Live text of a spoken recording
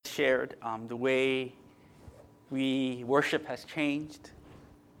shared, the way we worship has changed.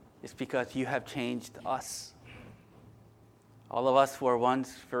 It's because you have changed us. All of us who were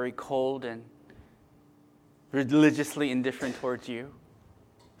once very cold and religiously indifferent towards you,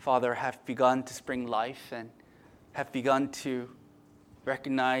 Father, have begun to spring life and have begun to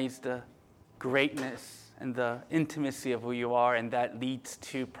recognize the greatness and the intimacy of who you are, and that leads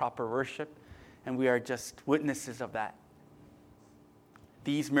to proper worship, and we are just witnesses of that.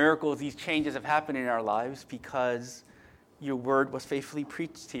 These miracles, these changes have happened in our lives because your word was faithfully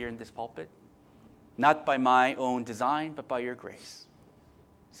preached here in this pulpit, not by my own design, but by your grace.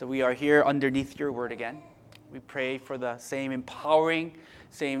 So we are here underneath your word again. We pray for the same empowering,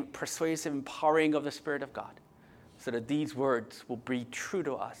 same persuasive empowering of the Spirit of God, so that these words will be true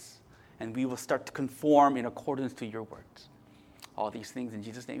to us, and we will start to conform in accordance to your words. All these things in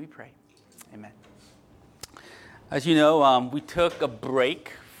Jesus' name we pray. Amen. As you know, we took a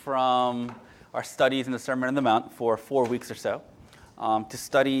break from our studies in the Sermon on the Mount for 4 weeks or so to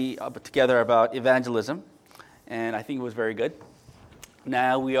study together about evangelism, and I think it was very good.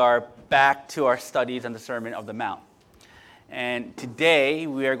 Now we are back to our studies on the Sermon on the Mount. And today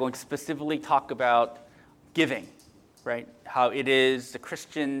we are going to specifically talk about giving, right? How it is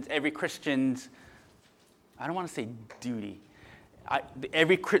every Christian's, I don't want to say duty.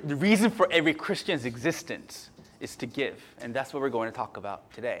 The reason for every Christian's existence is to give. And that's what we're going to talk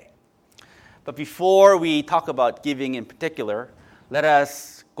about today. But before we talk about giving in particular, let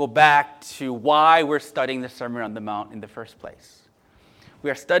us go back to why we're studying the Sermon on the Mount in the first place. We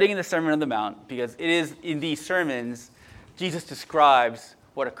are studying the Sermon on the Mount because it is in these sermons Jesus describes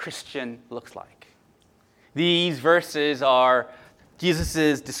what a Christian looks like. These verses are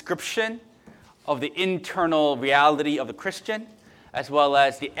Jesus' description of the internal reality of the Christian, as well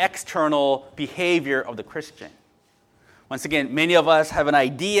as the external behavior of the Christian. Once again, many of us have an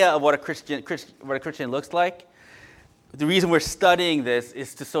idea of what a Christian looks like. The reason we're studying this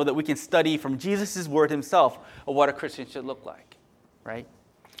is so that we can study from Jesus' word himself of what a Christian should look like, right?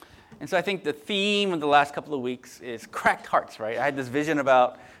 And so I think the theme of the last couple of weeks is cracked hearts, right? I had this vision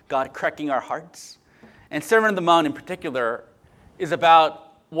about God cracking our hearts. And Sermon on the Mount in particular is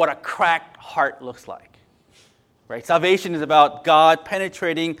about what a cracked heart looks like, right? Salvation is about God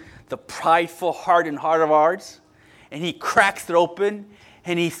penetrating the prideful heart of ours, and he cracks it open,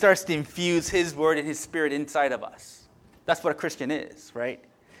 and he starts to infuse his word and his spirit inside of us. That's what a Christian is, right?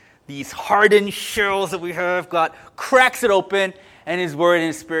 These hardened shells that we have, God cracks it open, and his word and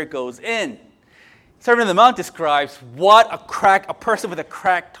his spirit goes in. Sermon on the Mount describes what a person with a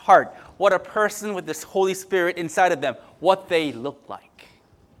cracked heart, what a person with this Holy Spirit inside of them, what they look like,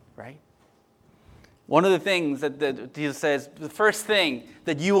 right? One of the things that Jesus says, the first thing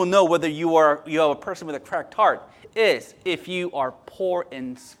that you will know whether you have a person with a cracked heart is if you are poor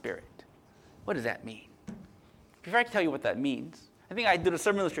in spirit. What does that mean? Before I can tell you what that means, I think I did a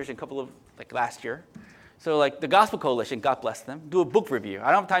sermon illustration last year. So the Gospel Coalition, God bless them, do a book review.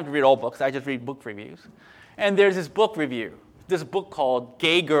 I don't have time to read all books. I just read book reviews. And there's this book review, this book called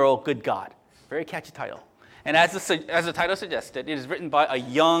Gay Girl, Good God. Very catchy title. And as the title suggested, it is written by a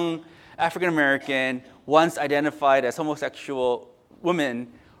young African-American, once identified as homosexual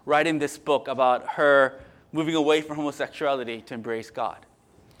woman, writing this book about her moving away from homosexuality to embrace God.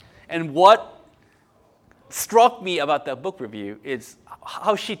 And what struck me about that book review is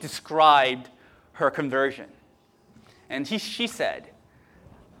how she described her conversion. And she said,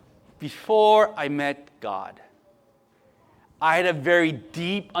 before I met God, I had a very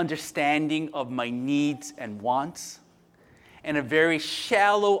deep understanding of my needs and wants, and a very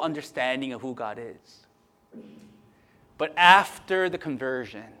shallow understanding of who God is. But after the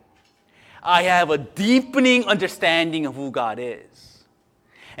conversion, I have a deepening understanding of who God is.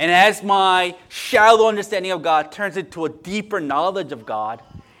 And as my shallow understanding of God turns into a deeper knowledge of God,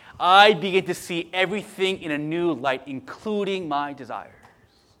 I begin to see everything in a new light, including my desires.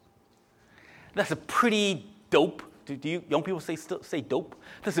 That's a pretty dope. Do you young people say dope?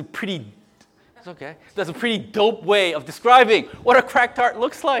 That's a pretty dope way of describing what a cracked heart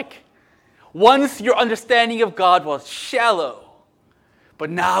looks like. Once your understanding of God was shallow,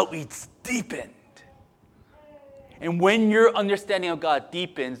 but now it's deepened. And when your understanding of God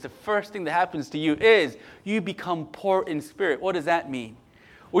deepens, the first thing that happens to you is you become poor in spirit. What does that mean?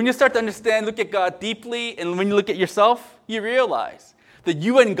 When you start to understand, look at God deeply, and when you look at yourself, you realize that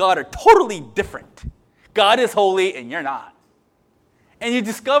you and God are totally different. God is holy and you're not. And you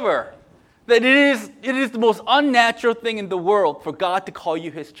discover that it is the most unnatural thing in the world for God to call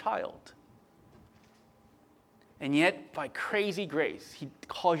you his child. And yet, by crazy grace, he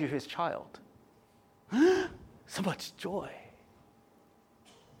calls you his child. So much joy.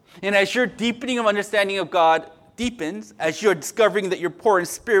 And as your deepening of understanding of God deepens, as you're discovering that you're poor in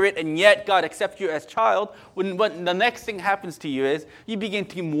spirit and yet God accepts you as child, when the next thing happens to you is you begin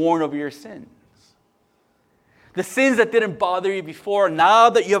to mourn over your sins. The sins that didn't bother you before, now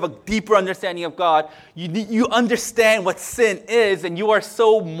that you have a deeper understanding of God, you understand what sin is, and you are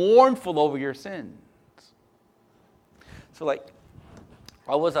so mournful over your sins. So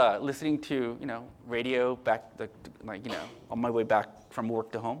I was listening to, radio back, on my way back from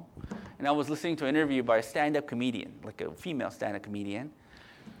work to home. And I was listening to an interview by a stand-up comedian, like a female stand-up comedian.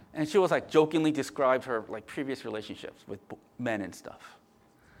 And she was jokingly described her previous relationships with men and stuff.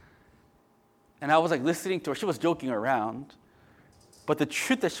 And I was listening to her. She was joking around. But the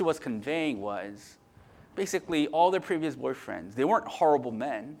truth that she was conveying was basically all their previous boyfriends, they weren't horrible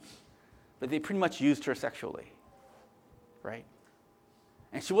men, but they pretty much used her sexually. Right?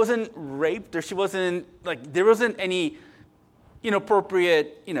 And she wasn't raped, or she wasn't, there wasn't any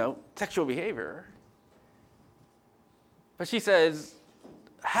inappropriate, sexual behavior. But she says,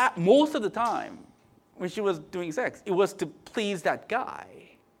 most of the time, when she was doing sex, it was to please that guy.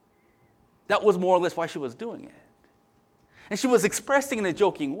 That was more or less why she was doing it. And she was expressing in a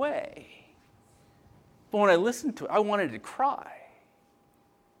joking way. But when I listened to it, I wanted to cry.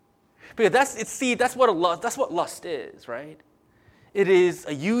 Because that's what lust is, right? It is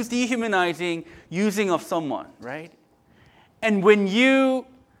a dehumanizing using of someone, right? And when you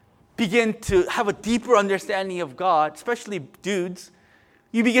begin to have a deeper understanding of God, especially dudes,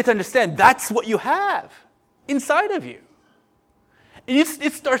 you begin to understand that's what you have inside of you. And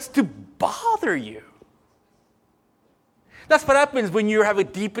it starts to bother you. That's what happens when you have a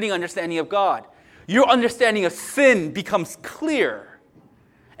deepening understanding of God. Your understanding of sin becomes clear.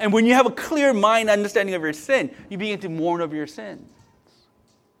 And when you have a clear mind understanding of your sin, you begin to mourn over your sins.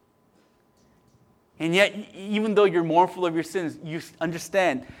 And yet, even though you're mournful of your sins, you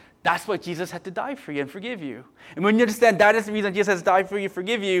understand that's why Jesus had to die for you and forgive you. And when you understand that is the reason Jesus has died for you and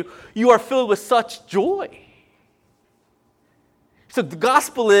forgive you, you are filled with such joy. So the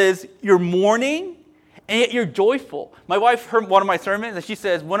gospel is you're mourning, and yet you're joyful. My wife heard one of my sermons, and she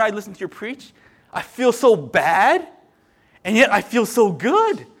says, when I listen to you preach, I feel so bad, and yet I feel so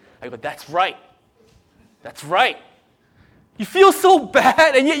good. I go, that's right. That's right. You feel so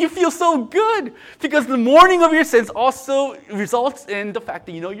bad, and yet you feel so good, because the mourning of your sins also results in the fact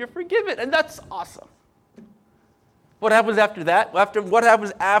that you know you're forgiven, and that's awesome. What happens after that? What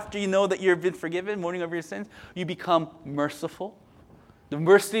happens after you know that you've been forgiven, mourning over your sins? You become merciful. The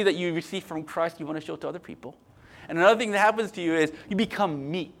mercy that you receive from Christ, you want to show to other people. And another thing that happens to you is you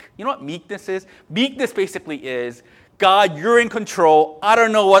become meek. You know what meekness is? Meekness basically is, God, you're in control. I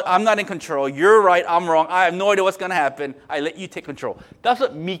don't know what, I'm not in control. You're right, I'm wrong. I have no idea what's going to happen. I let you take control. That's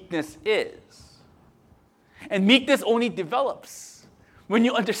what meekness is. And meekness only develops when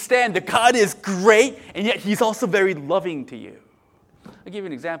you understand that God is great, and yet he's also very loving to you. I'll give you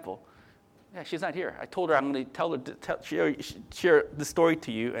an example. Yeah, she's not here. I told her I'm going to share the story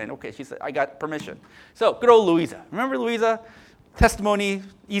to you, and okay, she said, I got permission. So, good old Louisa. Remember Louisa? Testimony,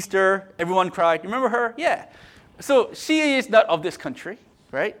 Easter, everyone cried. You remember her? Yeah. So, she is not of this country,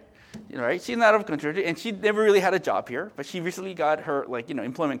 right? Right? She's not of the country, and she never really had a job here, but she recently got her,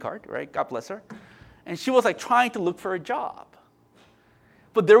 employment card, right? God bless her. And she was, trying to look for a job.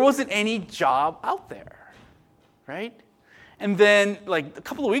 But there wasn't any job out there, right? And then, a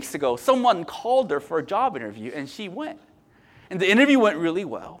couple of weeks ago, someone called her for a job interview, and she went. And the interview went really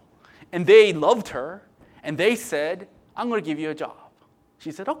well. And they loved her, and they said, I'm going to give you a job.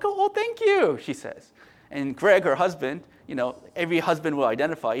 She said, okay, well, thank you, she says. And Greg, her husband, every husband will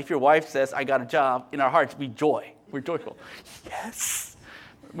identify. If your wife says, I got a job, in our hearts, we joy. We're joyful. Yes.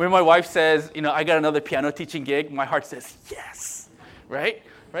 When my wife says, I got another piano teaching gig, my heart says, yes. Right?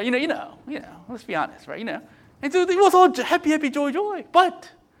 Right? Let's be honest, right? And so it was all happy, joy, joy. But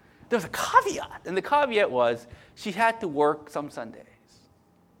there was a caveat. And the caveat was she had to work some Sundays.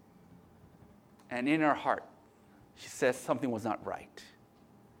 And in her heart, she says something was not right.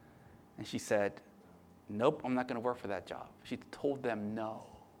 And she said, nope, I'm not going to work for that job. She told them no.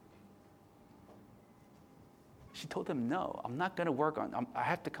 She told them no. I'm not going to work I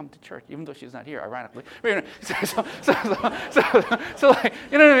have to come to church, even though she's not here, ironically. So you know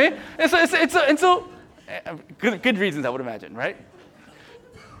what I mean? And so good reasons, I would imagine, right?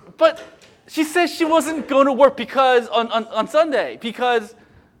 But she says she wasn't going to work because on Sunday, because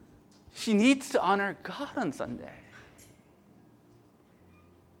she needs to honor God on Sunday.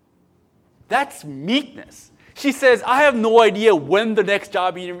 That's meekness. She says, I have no idea when the next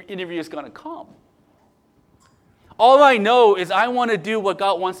job interview is going to come. All I know is I want to do what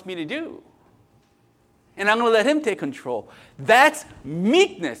God wants me to do. and I'm going to let him take control. That's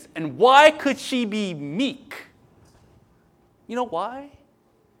meekness. And why could she be meek? You know why?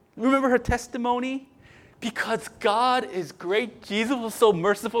 Remember her testimony? Because God is great. Jesus was so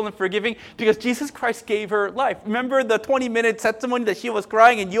merciful and forgiving because Jesus Christ gave her life. Remember the 20-minute testimony that she was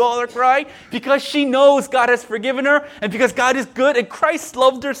crying and you all are crying? Because she knows God has forgiven her and because God is good and Christ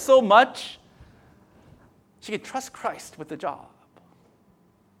loved her so much, she can trust Christ with the job.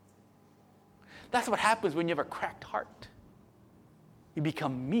 That's what happens when you have a cracked heart. You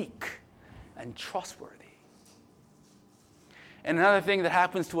become meek and trustworthy. And another thing that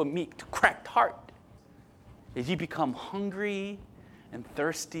happens to a meek, cracked heart, is you become hungry and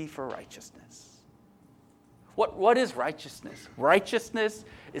thirsty for righteousness. What is righteousness? Righteousness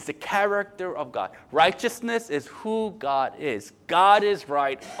is the character of God. Righteousness is who God is. God is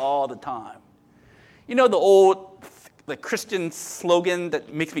right all the time. You know the old Christian slogan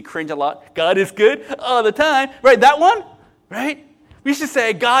that makes me cringe a lot? God is good all the time. Right, that one? Right? We should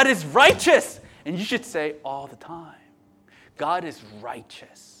say God is righteous. And you should say all the time. God is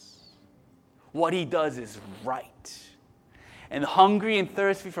righteous. What he does is right. And hungry and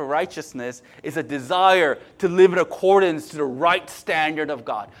thirsty for righteousness is a desire to live in accordance to the right standard of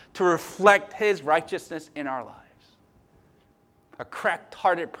God, to reflect his righteousness in our lives. A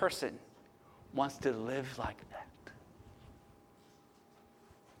cracked-hearted person wants to live like that.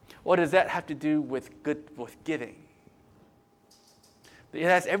 What does that have to do with giving? It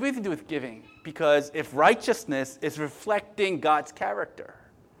has everything to do with giving, because if righteousness is reflecting God's character,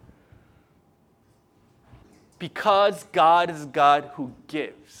 because God is a God who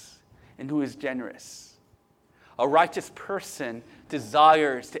gives and who is generous, a righteous person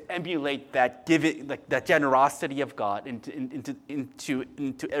desires to emulate that giving, like that generosity of God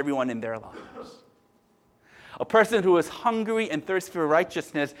into everyone in their lives. A person who is hungry and thirsty for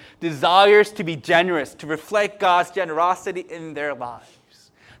righteousness desires to be generous, to reflect God's generosity in their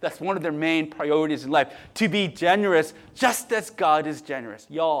lives. That's one of their main priorities in life, to be generous just as God is generous.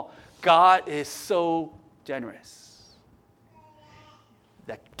 Y'all, God is so generous.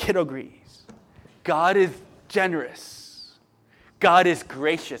 That kid agrees. God is generous. God is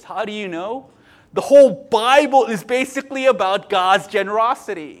gracious. How do you know? The whole Bible is basically about God's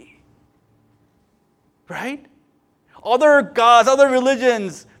generosity. Right? Other gods, other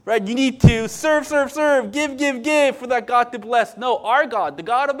religions, right? You need to serve, give for that God to bless. No, our God, the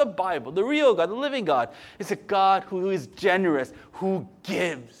God of the Bible, the real God, the living God, is a God who is generous, who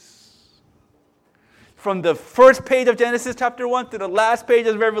gives. From the first page of Genesis chapter 1 to the last page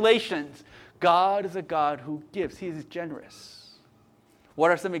of Revelations, God is a God who gives. He is generous. What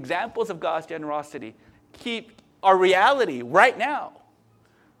are some examples of God's generosity? Keep our reality right now.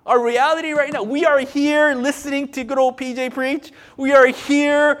 Our reality right now. We are here listening to good old PJ preach. We are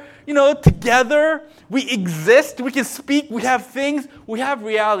here, together. We exist. We can speak. We have things. We have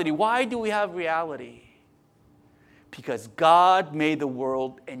reality. Why do we have reality? Because God made the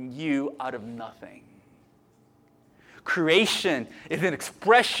world and you out of nothing. Creation is an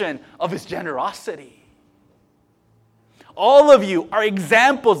expression of his generosity. All of you are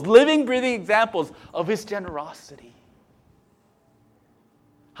examples, living, breathing examples of his generosity.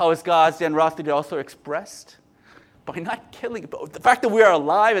 How is God's generosity also expressed? By not killing. The fact that we are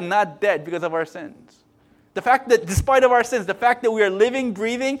alive and not dead because of our sins. The fact that despite of our sins, the fact that we are living,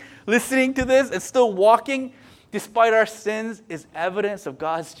 breathing, listening to this, and still walking despite our sins is evidence of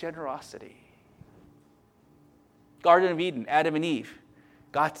God's generosity. Garden of Eden, Adam and Eve.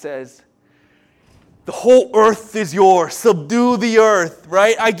 God says, the whole earth is yours. Subdue the earth,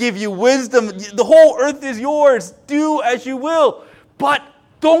 right? I give you wisdom. The whole earth is yours. Do as you will. But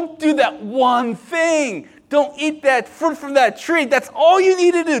don't do that one thing. Don't eat that fruit from that tree. That's all you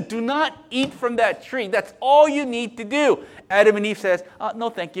need to do. Do not eat from that tree. That's all you need to do. Adam and Eve says,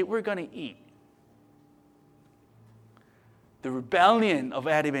 no, thank you. We're going to eat. The rebellion of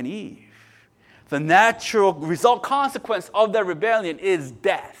Adam and Eve, the natural result, consequence of that rebellion is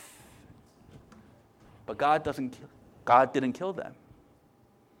death. But God didn't kill them.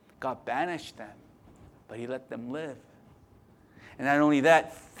 God banished them, but he let them live. And not only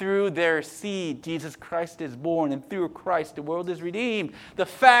that, through their seed, Jesus Christ is born, and through Christ, the world is redeemed. The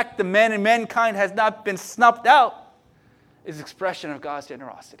fact that man and mankind has not been snuffed out is expression of God's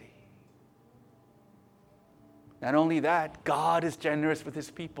generosity. Not only that, God is generous with his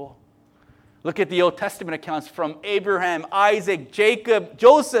people. Look at the Old Testament accounts from Abraham, Isaac, Jacob,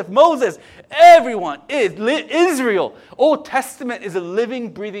 Joseph, Moses. Everyone is Israel. Old Testament is a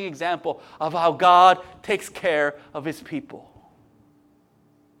living, breathing example of how God takes care of his people.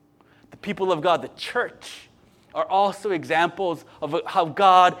 The people of God, the church, are also examples of how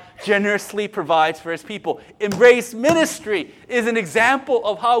God generously provides for his people. Embrace Ministry is an example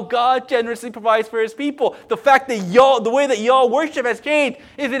of how God generously provides for his people. The fact that the way that y'all worship has changed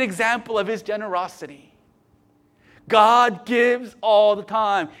is an example of his generosity. God gives all the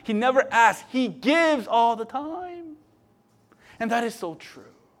time. He never asks. He gives all the time. And that is so true.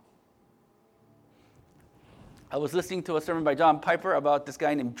 I was listening to a sermon by John Piper about this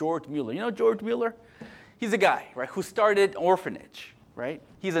guy named George Mueller. You know George Mueller? He's a guy, right, who started an orphanage, right?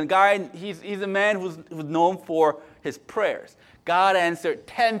 He's a guy, he's a man who's known for his prayers. God answered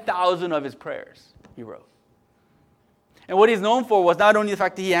 10,000 of his prayers, he wrote. And what he's known for was not only the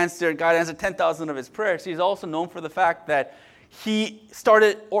fact that God answered 10,000 of his prayers, he's also known for the fact that he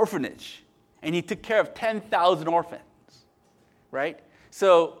started orphanage and he took care of 10,000 orphans, right?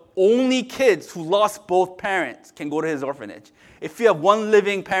 So only kids who lost both parents can go to his orphanage. If you have one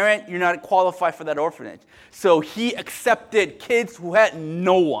living parent, you're not qualified for that orphanage. So he accepted kids who had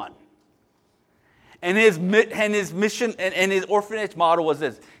no one. And his mission and his orphanage model was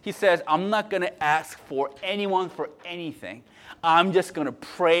this. He says, I'm not going to ask for anyone for anything. I'm just going to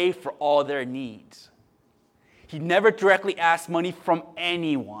pray for all their needs. He never directly asked money from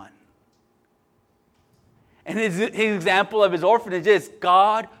anyone. And his example of his orphanage is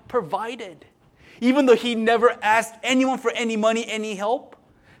God provided. Even though he never asked anyone for any money, any help,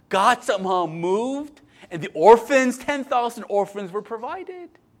 God somehow moved, and the orphans, 10,000 orphans were provided.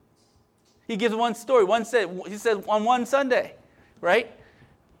 He gives one story. He said on one Sunday, right?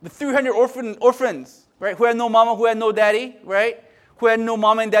 The 300 orphans, right? Who had no mama, who had no daddy, right? Who had no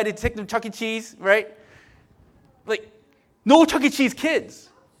mama and daddy to take them to Chuck E. Cheese, right? Like, no Chuck E. Cheese kids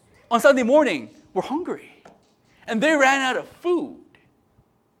on Sunday morning were hungry. And they ran out of food.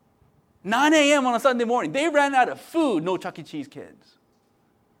 9 a.m. on a Sunday morning. They ran out of food, no Chuck E. Cheese kids.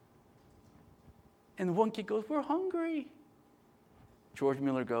 And one kid goes, we're hungry. George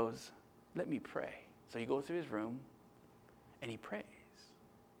Mueller goes, let me pray. So he goes to his room and he prays.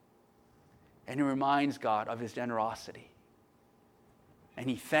 And he reminds God of his generosity. And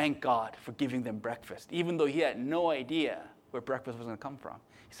he thanked God for giving them breakfast, even though he had no idea where breakfast was going to come from.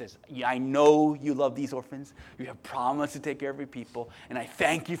 He says, yeah, I know you love these orphans. You have promised to take care of your people. And I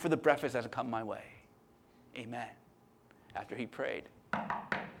thank you for the breakfast that has come my way. Amen. After he prayed,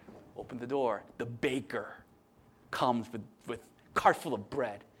 opened the door. The baker comes with a cart full of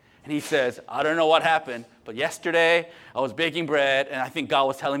bread. And he says, I don't know what happened, but yesterday I was baking bread, and I think God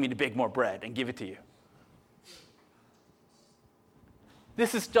was telling me to bake more bread and give it to you.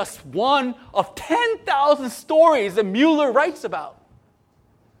 This is just one of 10,000 stories that Mueller writes about.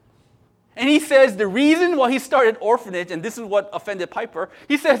 And he says the reason why he started orphanage, and this is what offended Piper,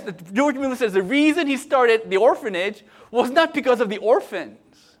 George Mueller says the reason he started the orphanage was not because of the orphans.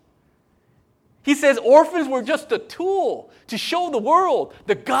 He says orphans were just a tool to show the world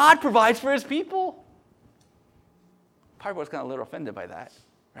that God provides for his people. Piper was kind of a little offended by that,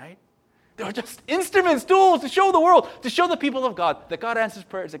 right? They were just instruments, tools to show the world, to show the people of God that God answers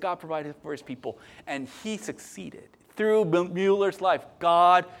prayers, that God provided for his people. And he succeeded. Through Mueller's life,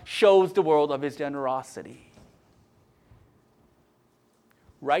 God shows the world of his generosity.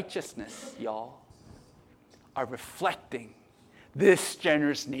 Righteousness, y'all, are reflecting this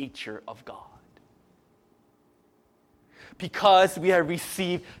generous nature of God. Because we have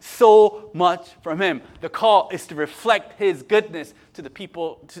received so much from him. The call is to reflect his goodness to the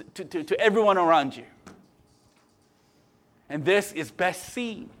people, to everyone around you. And this is best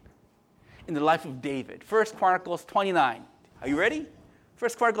seen in the life of David. 1 Chronicles 29. Are you ready?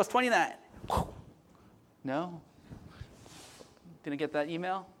 1 Chronicles 29. No? Didn't get that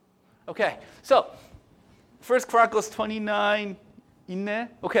email? Okay, so 1 Chronicles 29.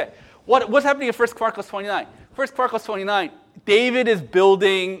 Okay, what's happening in 1 Chronicles 29? 1 Chronicles 29, David is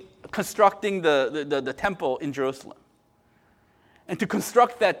constructing the temple in Jerusalem. And to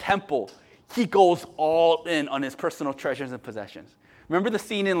construct that temple, he goes all in on his personal treasures and possessions. Remember the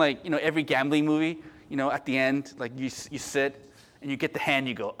scene in every gambling movie? At the end, you sit and you get the hand,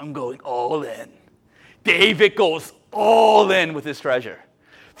 you go, I'm going all in. David goes all in with his treasure.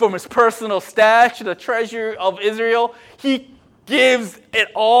 From his personal stash to the treasure of Israel, he gives it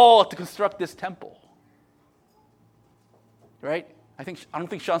all to construct this temple. Right? I don't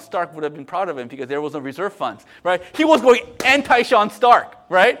think Sean Stark would have been proud of him because there was no reserve funds. Right? He was going anti-Sean Stark.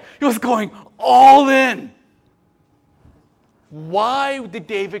 Right? He was going all in. Why did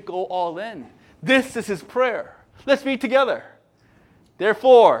David go all in? This is his prayer. Let's read together.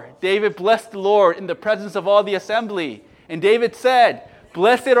 Therefore, David blessed the Lord in the presence of all the assembly. And David said,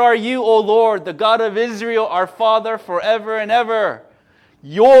 Blessed are you, O Lord, the God of Israel, our Father, forever and ever.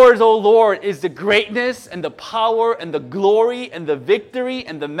 Yours, O Lord, is the greatness and the power and the glory and the victory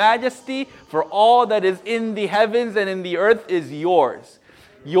and the majesty, for all that is in the heavens and in the earth is yours.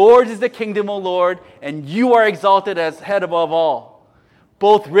 Yours is the kingdom, O Lord, and you are exalted as head above all.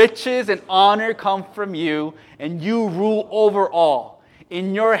 Both riches and honor come from you, and you rule over all.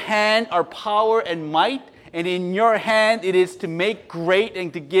 In your hand are power and might, and in your hand it is to make great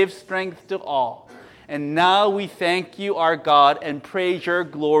and to give strength to all. And now we thank you, our God, and praise your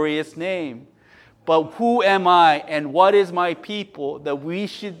glorious name. But who am I, and what is my people, that we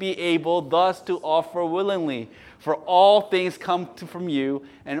should be able thus to offer willingly? For all things come from you,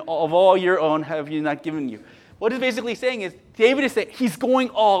 and of all your own have you not given you. What he's basically saying is, David is saying he's going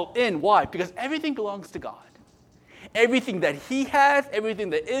all in. Why? Because everything belongs to God. Everything that he has, everything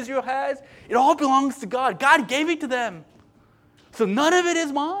that Israel has, it all belongs to God. God gave it to them. So none of it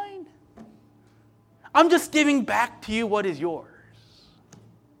is mine. I'm just giving back to you what is yours.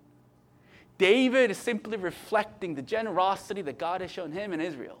 David is simply reflecting the generosity that God has shown him in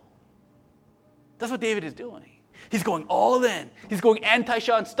Israel. That's what David is doing. He's going all in. He's going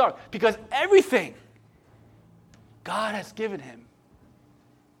anti-Sean Stark because everything God has given him.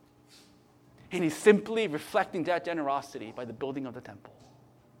 And he's simply reflecting that generosity by the building of the temple.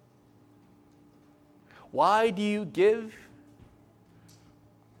 Why do you give?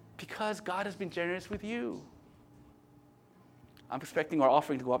 Because God has been generous with you. I'm expecting our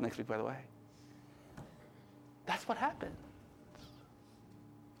offering to go up next week, by the way. That's what happens.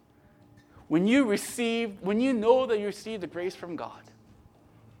 When you know that you receive the grace from God,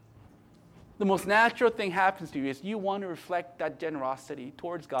 the most natural thing happens to you is you want to reflect that generosity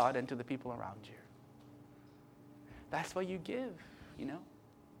towards God and to the people around you. That's why you give, you know.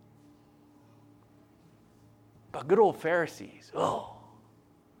 But good old Pharisees,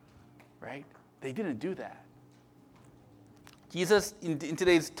 right? They didn't do that. Jesus, in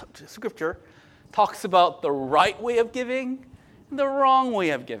today's scripture, talks about the right way of giving and the wrong way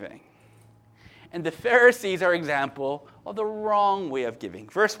of giving. And the Pharisees are an example of the wrong way of giving.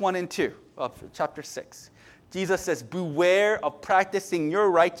 Verse 1 and 2 of chapter 6. Jesus says, beware of practicing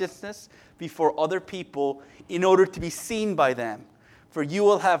your righteousness before other people in order to be seen by them, for you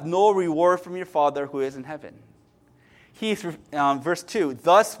will have no reward from your Father who is in heaven. Verse 2,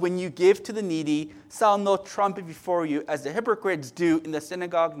 thus when you give to the needy, sound no trumpet before you, as the hypocrites do in the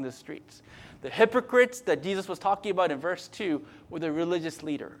synagogue and the streets. The hypocrites that Jesus was talking about in verse 2 were the religious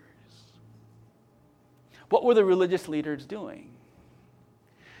leaders. What were the religious leaders doing?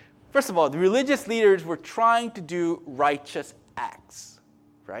 First of all, the religious leaders were trying to do righteous acts,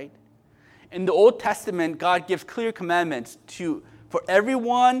 right? In the Old Testament, God gives clear commandments for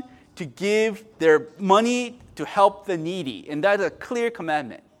everyone to give their money to help the needy. And that is a clear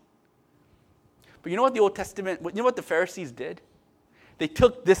commandment. But you know what the Pharisees did? They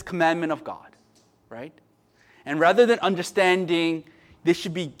took this commandment of God, right? And rather than understanding they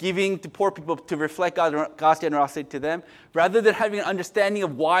should be giving to poor people to reflect God's generosity to them, rather than having an understanding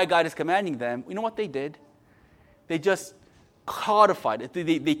of why God is commanding them, you know what they did? They just codified it.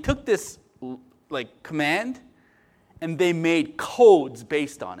 They took this command and they made codes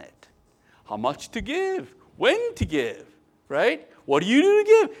based on it. How much to give? When to give? Right? What do you do to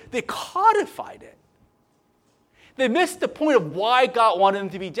give? They codified it. They missed the point of why God wanted them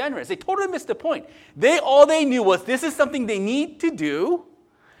to be generous. They totally missed the point. All they knew was this is something they need to do.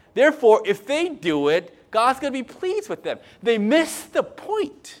 Therefore, if they do it, God's going to be pleased with them. They missed the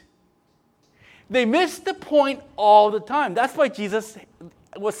point. They missed the point all the time. That's why Jesus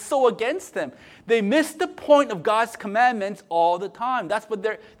was so against them. They missed the point of God's commandments all the time. That's what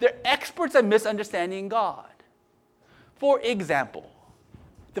they're experts at misunderstanding God. For example,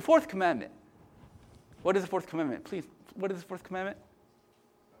 the fourth commandment. What is the fourth commandment? Please, what is the fourth commandment?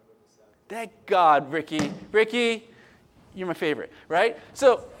 Thank God, Ricky. Ricky, you're my favorite, right?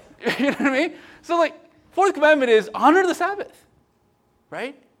 So, you know what I mean? So, fourth commandment is honor the Sabbath,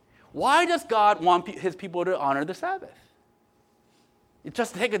 right? Why does God want his people to honor the Sabbath?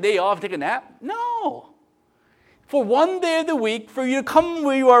 Just take a day off, take a nap? No. For one day of the week, for you to come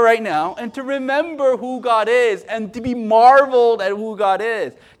where you are right now and to remember who God is and to be marveled at who God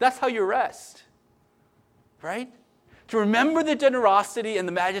is. That's how you rest. Right? To remember the generosity and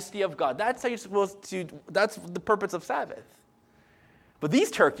the majesty of God. That's how you're supposed to, that's the purpose of Sabbath. But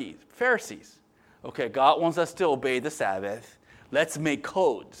these turkeys, Pharisees, okay, God wants us to obey the Sabbath. Let's make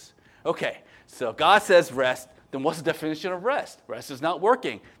codes. Okay, so God says rest. Then what's the definition of rest? Rest is not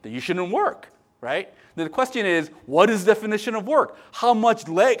working. Then you shouldn't work, right? Then the question is, what is the definition of work? How much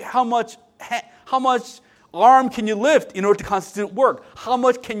arm can you lift in order to constitute work? How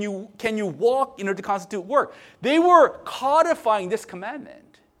much can you walk in order to constitute work? They were codifying this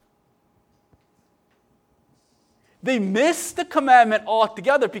commandment. They missed the commandment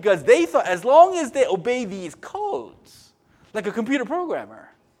altogether because they thought as long as they obey these codes, like a computer programmer,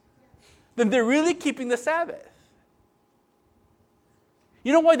 then they're really keeping the Sabbath.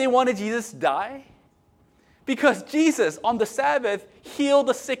 You know why they wanted Jesus to die? Because Jesus, on the Sabbath, healed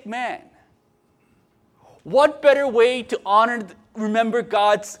a sick man. What better way to remember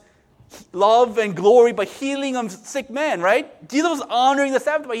God's love and glory by healing a sick man, right? Jesus was honoring the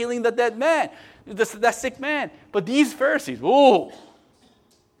Sabbath by healing that dead man, that sick man. But these Pharisees,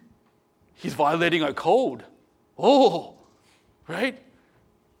 he's violating our code. Right?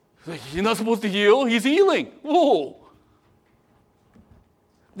 You're not supposed to heal, he's healing.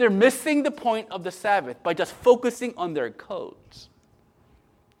 They're missing the point of the Sabbath by just focusing on their codes.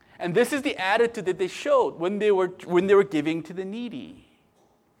 And this is the attitude that they showed when they were giving to the needy.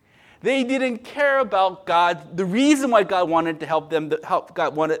 They didn't care about God, the reason why God wanted to help them,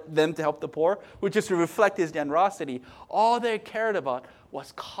 God wanted them to help the poor, which is to reflect his generosity. All they cared about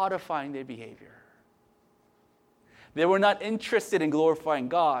was codifying their behavior. They were not interested in glorifying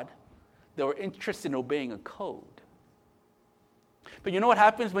God. They were interested in obeying a code. But you know what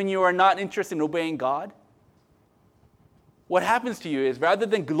happens when you are not interested in obeying God? What happens to you is rather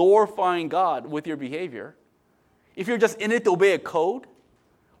than glorifying God with your behavior, if you're just in it to obey a code,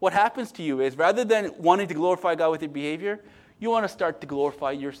 what happens to you is rather than wanting to glorify God with your behavior, you want to start to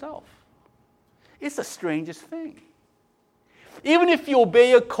glorify yourself. It's the strangest thing. Even if you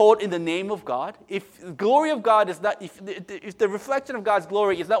obey a code in the name of God, if the glory of God is not, if the reflection of God's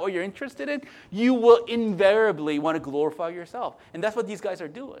glory is not what you're interested in, you will invariably want to glorify yourself. And that's what these guys are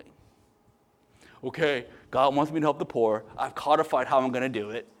doing. Okay, God wants me to help the poor. I've codified how I'm going to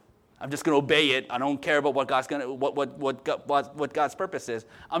do it. I'm just going to obey it. I don't care about what God's purpose is.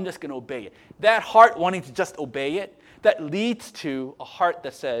 I'm just going to obey it. That heart wanting to just obey it, that leads to a heart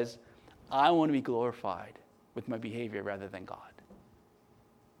that says, I want to be glorified with my behavior rather than God.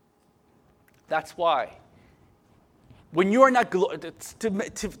 That's why, when you are not,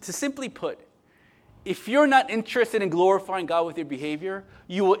 to simply put, if you're not interested in glorifying God with your behavior,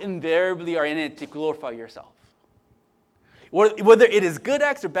 you will invariably are in it to glorify yourself. Whether it is good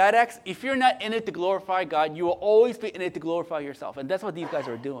acts or bad acts, if you're not in it to glorify God, you will always be in it to glorify yourself. And that's what these guys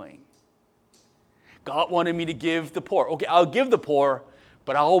are doing. God wanted me to give the poor. Okay, I'll give the poor,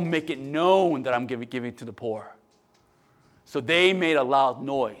 but I'll make it known that I'm giving to the poor. So they made a loud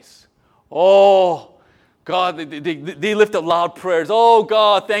noise. Oh, God, they lift up loud prayers. Oh,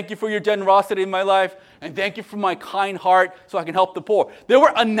 God, thank you for your generosity in my life, and thank you for my kind heart so I can help the poor. They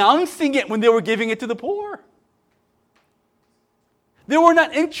were announcing it when they were giving it to the poor. They were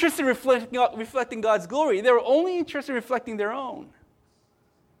not interested in reflecting God's glory. They were only interested in reflecting their own.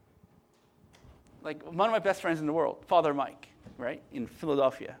 Like one of my best friends in the world, Father Mike, right, in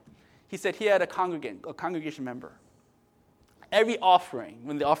Philadelphia. He said he had a congregation member. Every offering,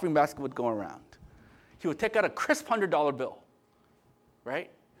 when the offering basket would go around, he would take out a crisp $100 bill, right?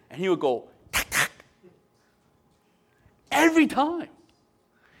 And he would go, tack, tack. Every time.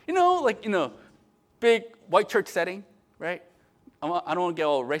 Big white church setting, right? I don't want to get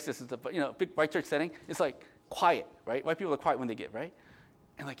all racist and stuff, but, big white church setting, it's like quiet, right? White people are quiet when they give, right?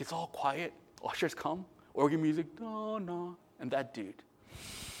 And like it's all quiet. Ushers come, organ music, no. And that dude.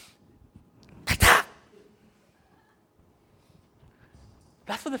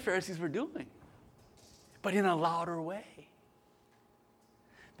 That's what the Pharisees were doing, but in a louder way.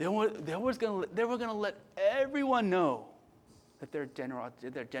 They were going to let everyone know that they're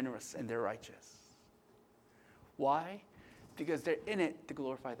generous and they're righteous. Why? Because they're in it to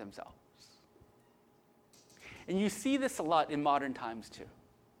glorify themselves. And you see this a lot in modern times too.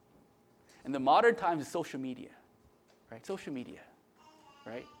 And the modern times is social media, right? Social media,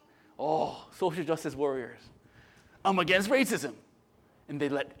 right? Oh, social justice warriors. I'm against racism. And they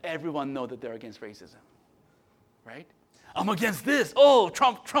let everyone know that they're against racism, right? I'm against this. Oh,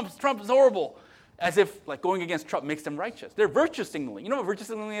 Trump is horrible. As if like going against Trump makes them righteous. They're virtue signaling. You know what virtue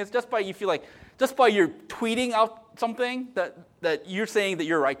signaling is? Just by your tweeting out something that you're saying that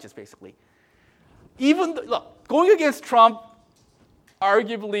you're righteous, basically. Look, going against Trump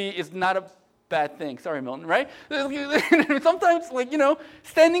arguably is not a bad thing. Sorry, Milton, right? Sometimes,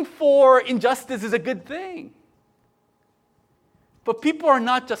 standing for injustice is a good thing. But people are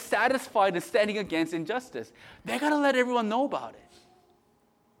not just satisfied in standing against injustice. They got to let everyone know about it.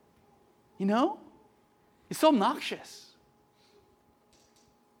 It's so obnoxious.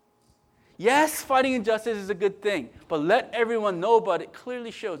 Yes, fighting injustice is a good thing, but let everyone know about it clearly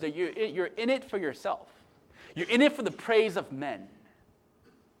shows that you're in it for yourself. You're in it for the praise of men.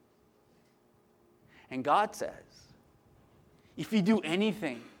 And God says, if you do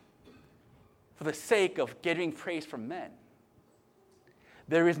anything for the sake of getting praise from men,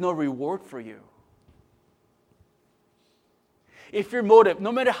 there is no reward for you. If your motive,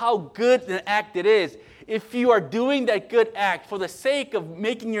 no matter how good an act it is, if you are doing that good act for the sake of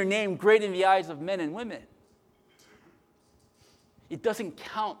making your name great in the eyes of men and women, it doesn't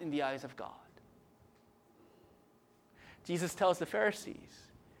count in the eyes of God. Jesus tells the Pharisees,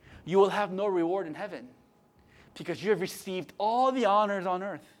 you will have no reward in heaven because you have received all the honors on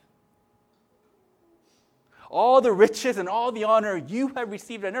earth. All the riches and all the honor you have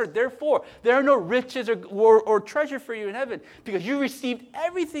received on earth. Therefore, there are no riches or treasure for you in heaven because you received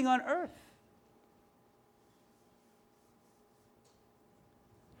everything on earth.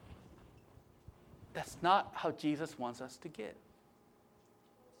 That's not how Jesus wants us to give.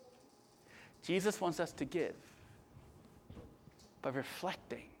 Jesus wants us to give by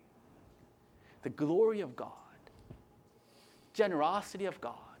reflecting the glory of God, generosity of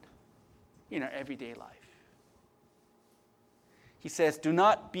God in our everyday life. He says, do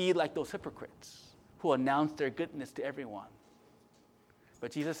not be like those hypocrites who announce their goodness to everyone.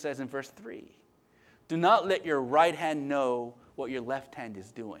 But Jesus says in verse 3, do not let your right hand know what your left hand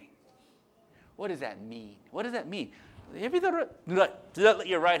is doing. What does that mean? What does that mean? Do not let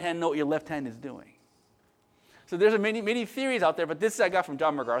your right hand know what your left hand is doing. So there's many theories out there, but this I got from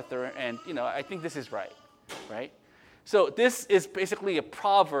John MacArthur, and I think this is right? So this is basically a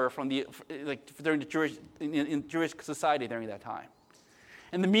proverb from during the Jewish society during that time.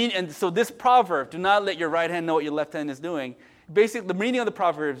 And so this proverb, do not let your right hand know what your left hand is doing, basically the meaning of the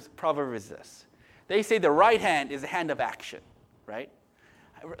proverb is this. They say the right hand is a hand of action, right?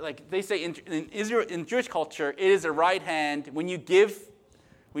 Like they say in Israel, in Jewish culture, it is a right hand. When you give,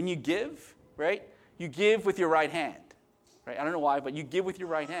 right? You give with your right hand, right? I don't know why, but you give with your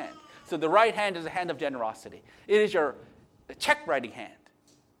right hand. So the right hand is a hand of generosity. It is your check writing hand,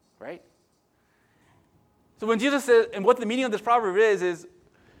 right? So when Jesus says, and what the meaning of this proverb is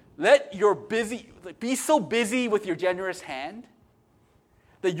be so busy with your generous hand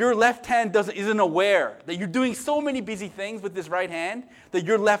that your left hand isn't aware that you're doing so many busy things with this right hand that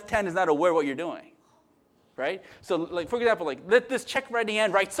your left hand is not aware what you're doing, right? So, for example, let this check writing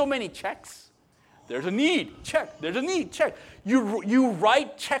hand write so many checks. There's a need, check. There's a need, check. You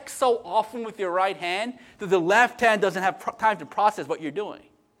write checks so often with your right hand that the left hand doesn't have time to process what you're doing.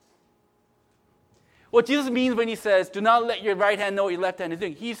 What Jesus means when he says, do not let your right hand know what your left hand is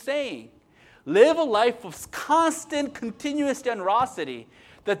doing, he's saying, live a life of constant, continuous generosity,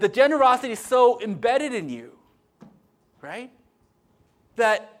 that the generosity is so embedded in you, right?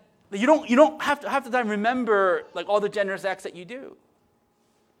 That you don't have to half the time remember all the generous acts that you do.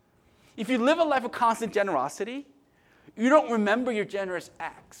 If you live a life of constant generosity, you don't remember your generous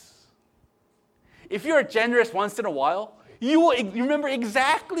acts. If you're generous once in a while, you remember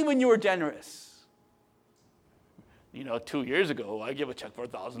exactly when you were generous. 2 years ago, I gave a check for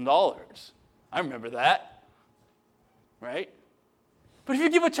 $1,000. I remember that, right? But if you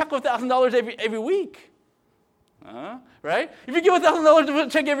give a check of $1,000 every week, right? If you give $1,000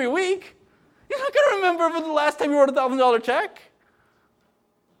 check every week, you're not going to remember the last time you wrote a $1,000 check.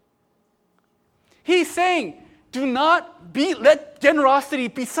 He's saying, do not let generosity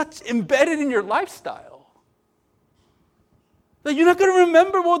be such embedded in your lifestyle that you're not going to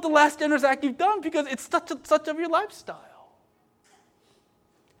remember what the last generous act you've done because it's such of your lifestyle.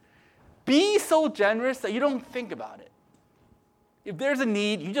 Be so generous that you don't think about it. If there's a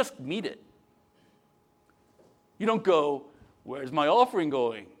need, you just meet it. You don't go, where's my offering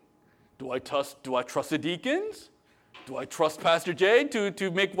going? Do I trust the deacons? Do I trust Pastor Jay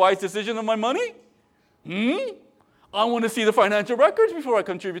to make wise decisions on my money? I want to see the financial records before I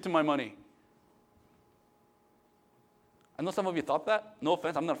contribute to my money. I know some of you thought that. No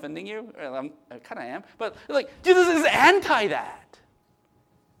offense, I'm not offending you. I kind of am. But Jesus is anti that.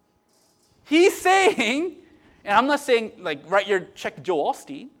 He's saying, and I'm not saying write your check to Joel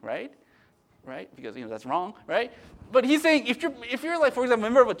Osteen, right? Because that's wrong, right? But he's saying if you're for example, a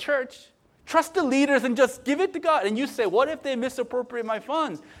member of a church, trust the leaders and just give it to God. And you say, what if they misappropriate my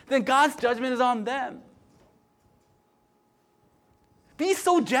funds? Then God's judgment is on them. Be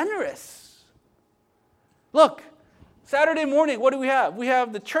so generous. Look, Saturday morning, what do we have? We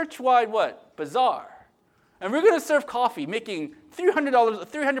have the church-wide bazaar. And we're going to serve coffee, making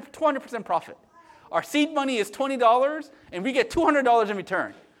 $200% profit. Our seed money is $20, and we get $200 in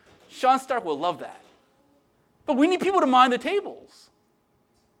return. Sean Stark will love that. But we need people to mind the tables.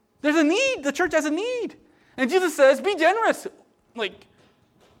 There's a need. The church has a need. And Jesus says, be generous.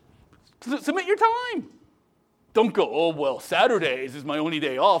 Submit your time. Don't go, oh, well, Saturdays is my only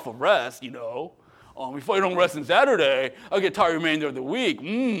day off of rest, you know. If I don't rest on Saturday, I get tired the remainder of the week.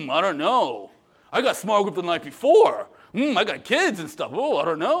 I don't know. I got small group the night before. I got kids and stuff. Oh, I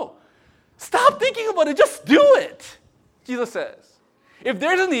don't know. Stop thinking about it. Just do it. Jesus says, if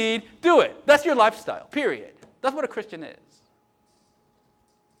there's a need, do it. That's your lifestyle, period. That's what a Christian is.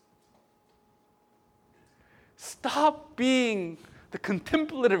 Stop being the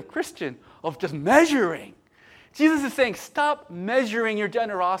contemplative Christian of just measuring. Jesus is saying, stop measuring your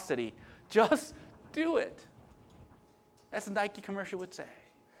generosity. Just do it. As the Nike commercial would say.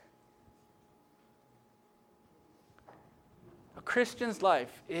 A Christian's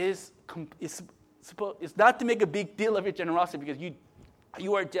life is not to make a big deal of your generosity because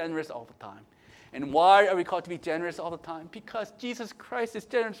you are generous all the time. And why are we called to be generous all the time? Because Jesus Christ is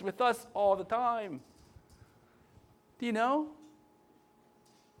generous with us all the time. Do you know?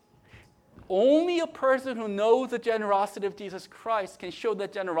 Only a person who knows the generosity of Jesus Christ can show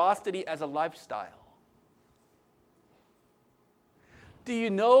that generosity as a lifestyle. Do you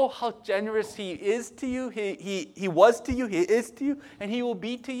know how generous he is to you? He was to you, he is to you, and he will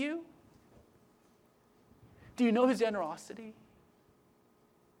be to you? Do you know his generosity?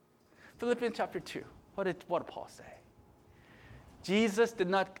 Philippians chapter 2. What did Paul say? Jesus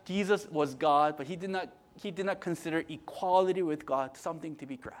was God, but he did not consider equality with God something to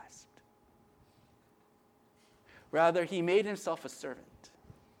be grasped. Rather, he made himself a servant.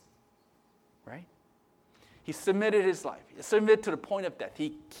 Right? He submitted his life. He submitted to the point of death.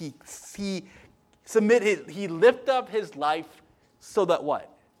 He lifted up his life so that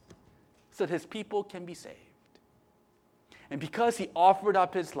what? So that his people can be saved. And because he offered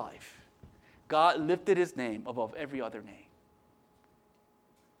up his life, God lifted his name above every other name.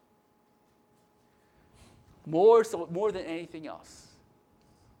 More than anything else,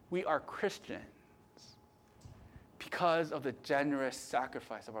 we are Christians because of the generous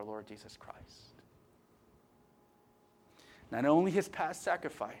sacrifice of our Lord Jesus Christ. Not only his past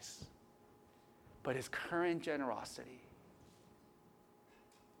sacrifice, but his current generosity.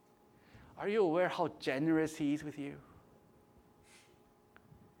 Are you aware how generous he is with you?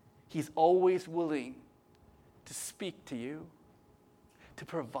 He's always willing to speak to you, to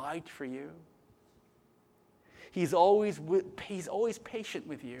provide for you. He's always patient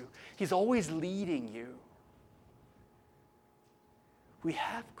with you. He's always leading you. We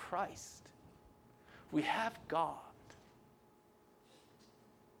have Christ. We have God.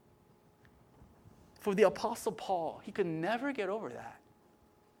 For the Apostle Paul, he could never get over that.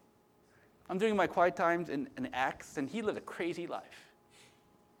 I'm doing my quiet times in Acts, and he lived a crazy life.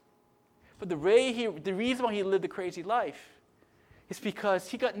 But the reason why he lived a crazy life is because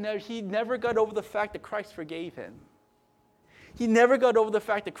he never got over the fact that Christ forgave him. He never got over the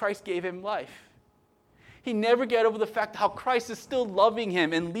fact that Christ gave him life. He never got over the fact how Christ is still loving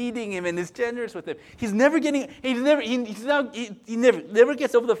him and leading him and is generous with him. He never gets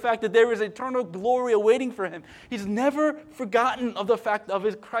over the fact that there is eternal glory awaiting for him. He's never forgotten of the fact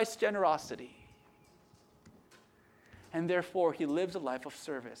of Christ's generosity. And therefore, he lives a life of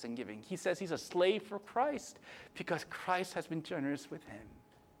service and giving. He says he's a slave for Christ because Christ has been generous with him.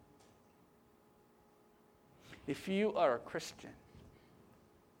 If you are a Christian,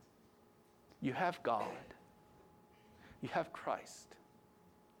 you have God. You have Christ.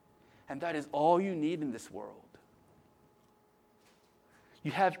 And that is all you need in this world.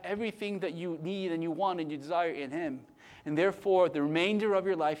 You have everything that you need and you want and you desire in him. And therefore, the remainder of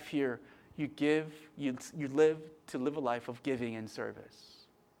your life here, you live to live a life of giving and service.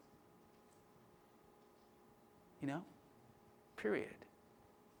 You know? Period.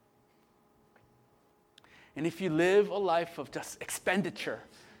 And if you live a life of just expenditure,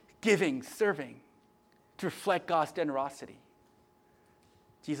 giving, serving, to reflect God's generosity,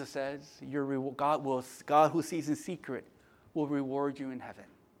 Jesus says, God who sees in secret will reward you in heaven.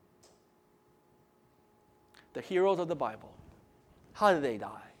 The heroes of the Bible, how did they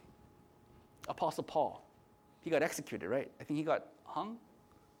die? Apostle Paul, he got executed, right? I think he got hung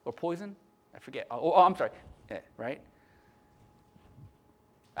or poisoned. I forget. I'm sorry. Yeah, right?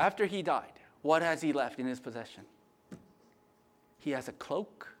 After he died, what has he left in his possession? He has a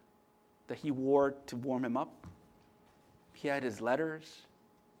cloak that he wore to warm him up. He had his letters,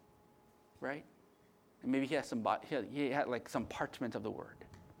 right? And maybe he had like some parchment of the word.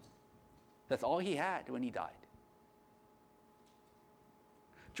 That's all he had when he died.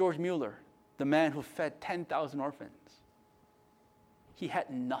 George Mueller, the man who fed 10,000 orphans, he had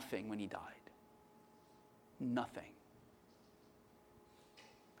nothing when he died. Nothing.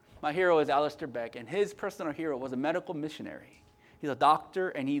 My hero is Alistair Begg, and his personal hero was a medical missionary. He's a doctor,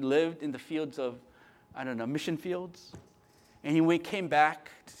 and he lived in the fields of I don't know, mission fields. And when he came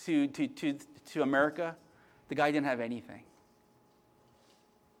back to America, the guy didn't have anything.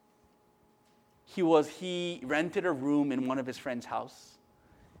 He rented a room in one of his friend's house,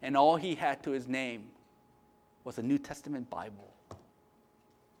 and all he had to his name was a New Testament Bible.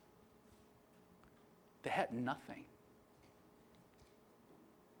 They had nothing.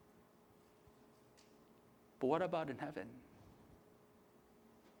 But what about in heaven?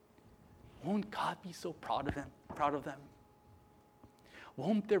 Won't God be so proud of them?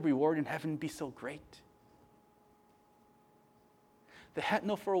 Won't their reward in heaven be so great? They had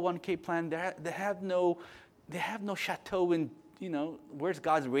no 401k plan. They have no chateau in, where's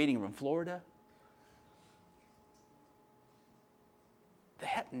God's waiting room? Florida? They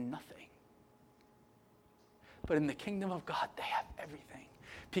had nothing. But in the kingdom of God, they have everything.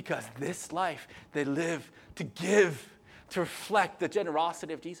 Because this life they live to give, to reflect the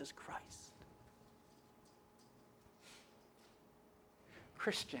generosity of Jesus Christ.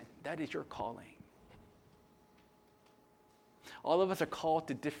 Christian, that is your calling. All of us are called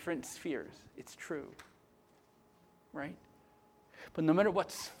to different spheres. It's true. Right? But no matter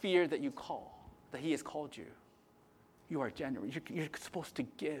what sphere that you call, that He has called you, you are generous. You're supposed to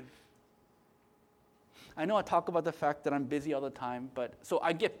give. I know I talk about the fact that I'm busy all the time, but so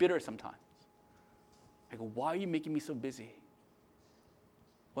I get bitter sometimes. I go, why are you making me so busy?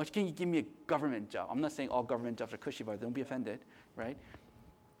 Why can't you give me a government job? I'm not saying all government jobs are cushy, but don't be offended, right?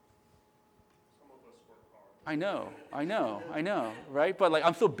 Some of us work hard. I know, right? But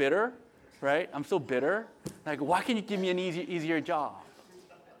I'm so bitter, right? I'm so bitter. Why can't you give me an easier job,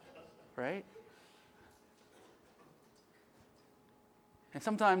 right? And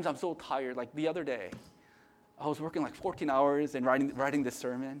sometimes I'm so tired. Like the other day, I was working 14 hours and writing this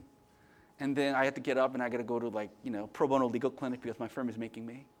sermon. And then I had to get up and I got to go to pro bono legal clinic because my firm is making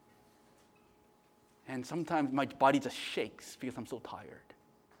me. And sometimes my body just shakes because I'm so tired.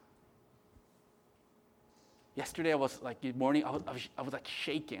 Yesterday I was good morning, I was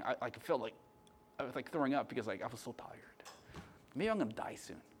shaking. I felt like I was throwing up because I was so tired. Maybe I'm going to die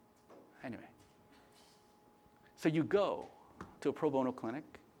soon. Anyway. So you go to a pro bono clinic.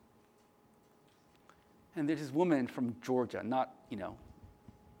 And there's this woman from Georgia, not,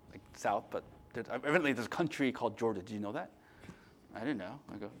 South, but evidently there's a country called Georgia. Did you know that? I didn't know.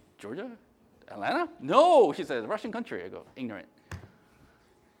 I go, Georgia? Atlanta? No, she says, Russian country. I go, ignorant.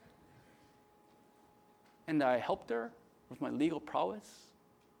 And I helped her with my legal prowess.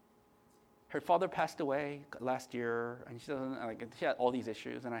 Her father passed away last year, and she had all these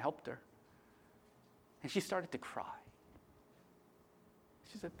issues, and I helped her. And she started to cry.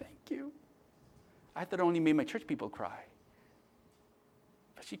 She said, thank you. I thought it only made my church people cry.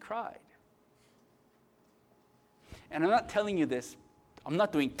 But she cried. And I'm not telling you this, I'm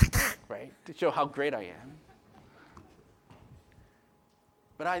not doing, right, to show how great I am.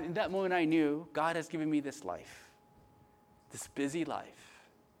 But in that moment I knew God has given me this life, this busy life,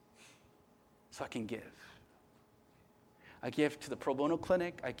 so I can give. I give to the pro bono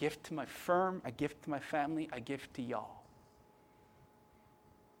clinic, I give to my firm, I give to my family, I give to y'all.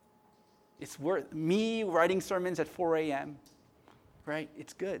 It's worth me writing sermons at 4 a.m., right?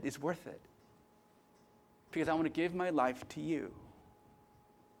 It's good. It's worth it. Because I want to give my life to you.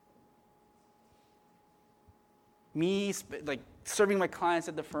 Me, serving my clients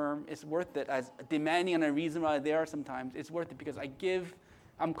at the firm is worth it. As demanding and unreasonable as they are sometimes, it's worth it because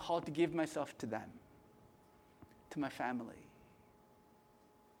I'm called to give myself to them, to my family.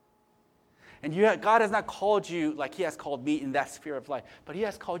 And God has not called you like He has called me in that sphere of life, but He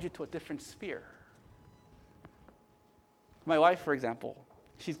has called you to a different sphere. My wife, for example,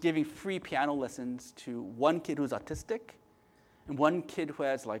 she's giving free piano lessons to one kid who's autistic and one kid who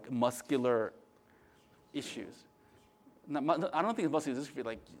has muscular issues. I don't think it's muscular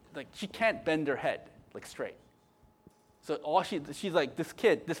dystrophy. She can't bend her head straight. So she's like this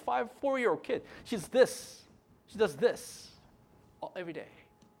kid, this 4-year-old kid. She's this. She does this every day.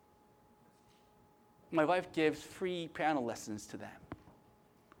 My wife gives free piano lessons to them.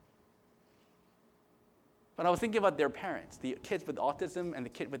 But I was thinking about their parents, the kids with autism and the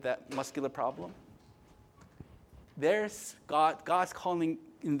kid with that muscular problem. God's calling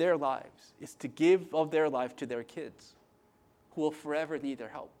in their lives is to give of their life to their kids who will forever need their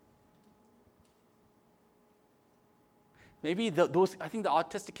help. Maybe I think the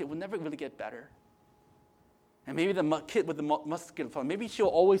autistic kid will never really get better. And maybe the kid with the muscular problem, maybe she'll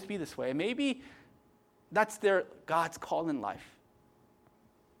always be this way. And maybe that's God's call in life.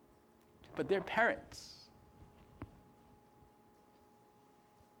 But their parents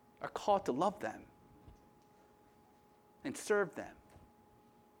are called to love them and serve them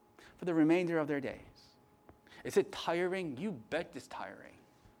for the remainder of their days. Is it tiring? You bet it's tiring.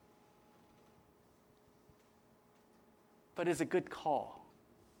 But it's a good call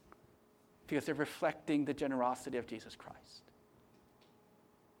because they're reflecting the generosity of Jesus Christ.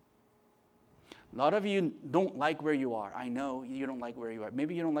 A lot of you don't like where you are. I know you don't like where you are.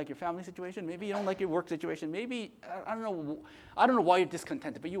 Maybe you don't like your family situation. Maybe you don't like your work situation. Maybe, I don't know why you're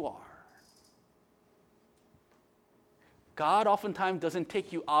discontented, but you are. God oftentimes doesn't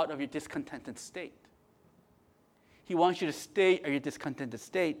take you out of your discontented state. He wants you to stay in your discontented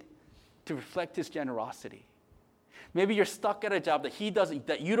state to reflect his generosity. Maybe you're stuck at a job that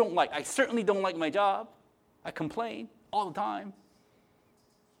that you don't like. I certainly don't like my job. I complain all the time.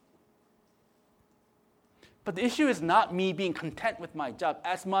 But the issue is not me being content with my job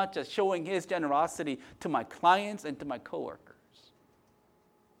as much as showing his generosity to my clients and to my coworkers.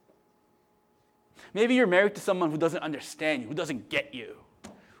 Maybe you're married to someone who doesn't understand you, who doesn't get you,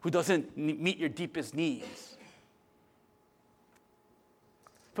 who doesn't meet your deepest needs.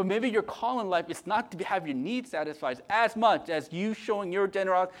 But maybe your call in life is not to have your needs satisfied as much as you showing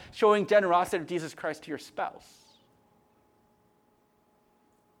generosity of Jesus Christ to your spouse.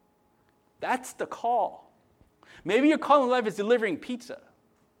 That's the call. Maybe your call in life is delivering pizza.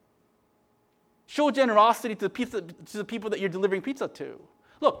 Show generosity to the people that you're delivering pizza to.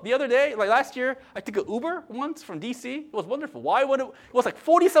 Look, the other day, like last year, I took an Uber once from DC. It was wonderful. Why would it was like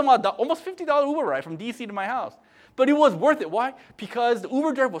 $40-some-odd, almost $50 Uber ride from DC to my house. But it was worth it. Why? Because the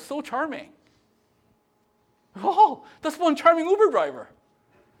Uber driver was so charming. Oh, that's one charming Uber driver.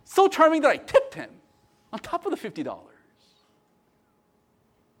 So charming that I tipped him on top of the $50.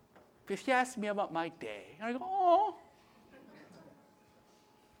 Because he asked me about my day. And I go, oh.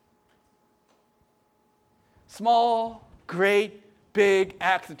 Small, great, big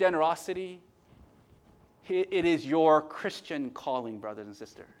acts of generosity. It is your Christian calling, brothers and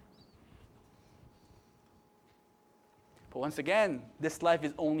sisters. But once again, this life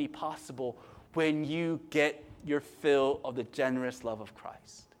is only possible when you get your fill of the generous love of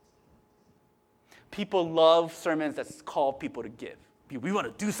Christ. People love sermons that call people to give. We want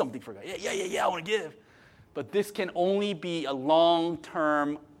to do something for God. Yeah, I want to give. But this can only be a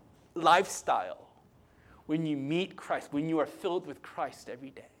long-term lifestyle when you meet Christ, when you are filled with Christ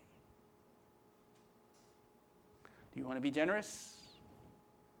every day. Do you want to be generous?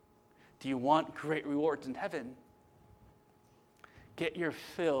 Do you want great rewards in heaven? Get your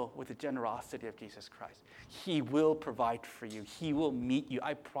fill with the generosity of Jesus Christ. He will provide for you. He will meet you.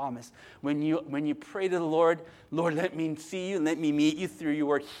 I promise. When you pray to the Lord, Lord, let me see you and let me meet you through your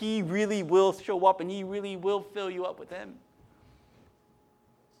word, he really will show up and he really will fill you up with him.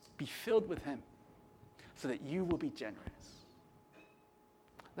 Be filled with him so that you will be generous.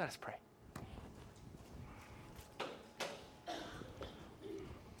 Let us pray.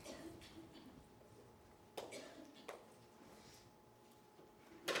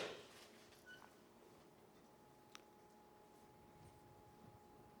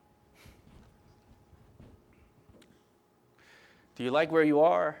 Do you like where you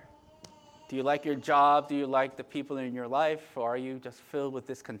are? Do you like your job? Do you like the people in your life? Or are you just filled with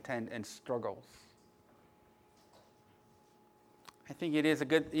discontent and struggles? I think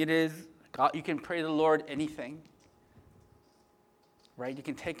God, you can pray to the Lord anything. Right? You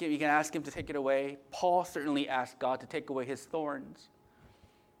can take it, you can ask him to take it away. Paul certainly asked God to take away his thorns.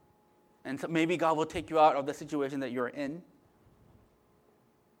 And so maybe God will take you out of the situation that you're in.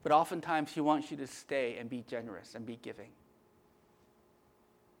 But oftentimes he wants you to stay and be generous and be giving.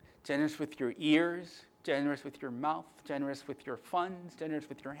 Generous with your ears, generous with your mouth, generous with your funds, generous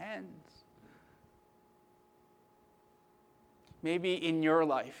with your hands. Maybe in your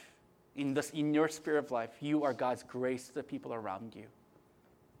life, in your spirit of life, you are God's grace to the people around you.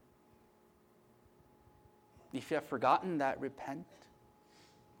 If you have forgotten that, repent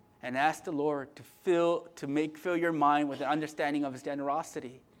and ask the Lord to fill your mind with an understanding of his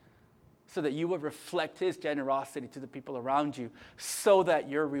generosity, so that you will reflect his generosity to the people around you, so that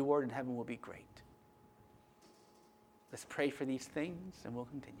your reward in heaven will be great. Let's pray for these things, and we'll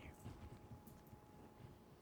continue.